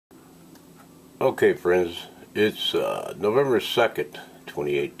Okay, friends, it's November 2nd,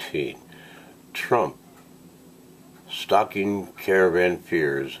 2018. Trump, stalking caravan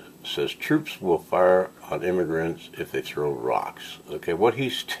fears, says troops will fire on immigrants if they throw rocks. Okay, what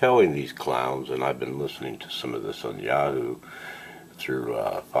he's telling these clowns, and I've been listening to some of this on Yahoo through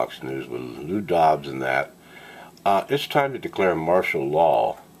Fox News with Lou Dobbs and that, it's time to declare martial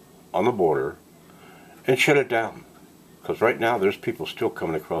law on the border and shut it down. Because right now there's people still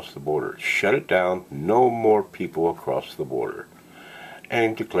coming across the border. Shut it down. No more people across the border.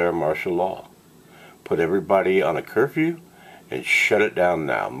 And declare martial law. Put everybody on a curfew and shut it down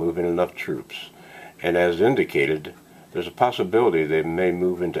now. Move in enough troops. And as indicated, there's a possibility they may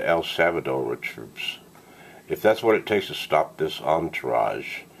move into El Salvador with troops. If that's what it takes to stop this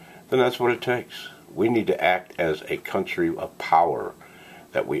entourage, then that's what it takes. We need to act as a country of power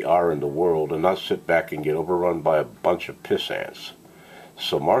that we are in the world and not sit back and get overrun by a bunch of pissants.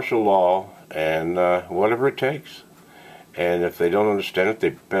 So martial law and whatever it takes. And if they don't understand it, they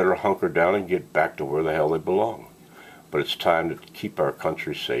better hunker down and get back to where the hell they belong. But it's time to keep our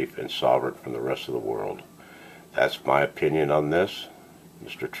country safe and sovereign from the rest of the world. That's my opinion on this.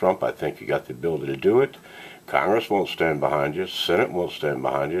 Mr. Trump, I think you got the ability to do it. Congress won't stand behind you. Senate won't stand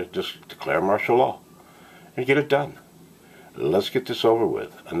behind you. Just declare martial law and get it done. Let's get this over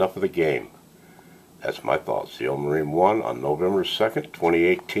with. Enough of the game. That's my thoughts. The Old Marine 1 on November 2nd,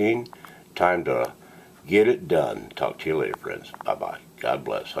 2018. Time to get it done. Talk to you later, friends. Bye-bye. God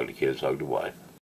bless. Hug the kids, hug the wife.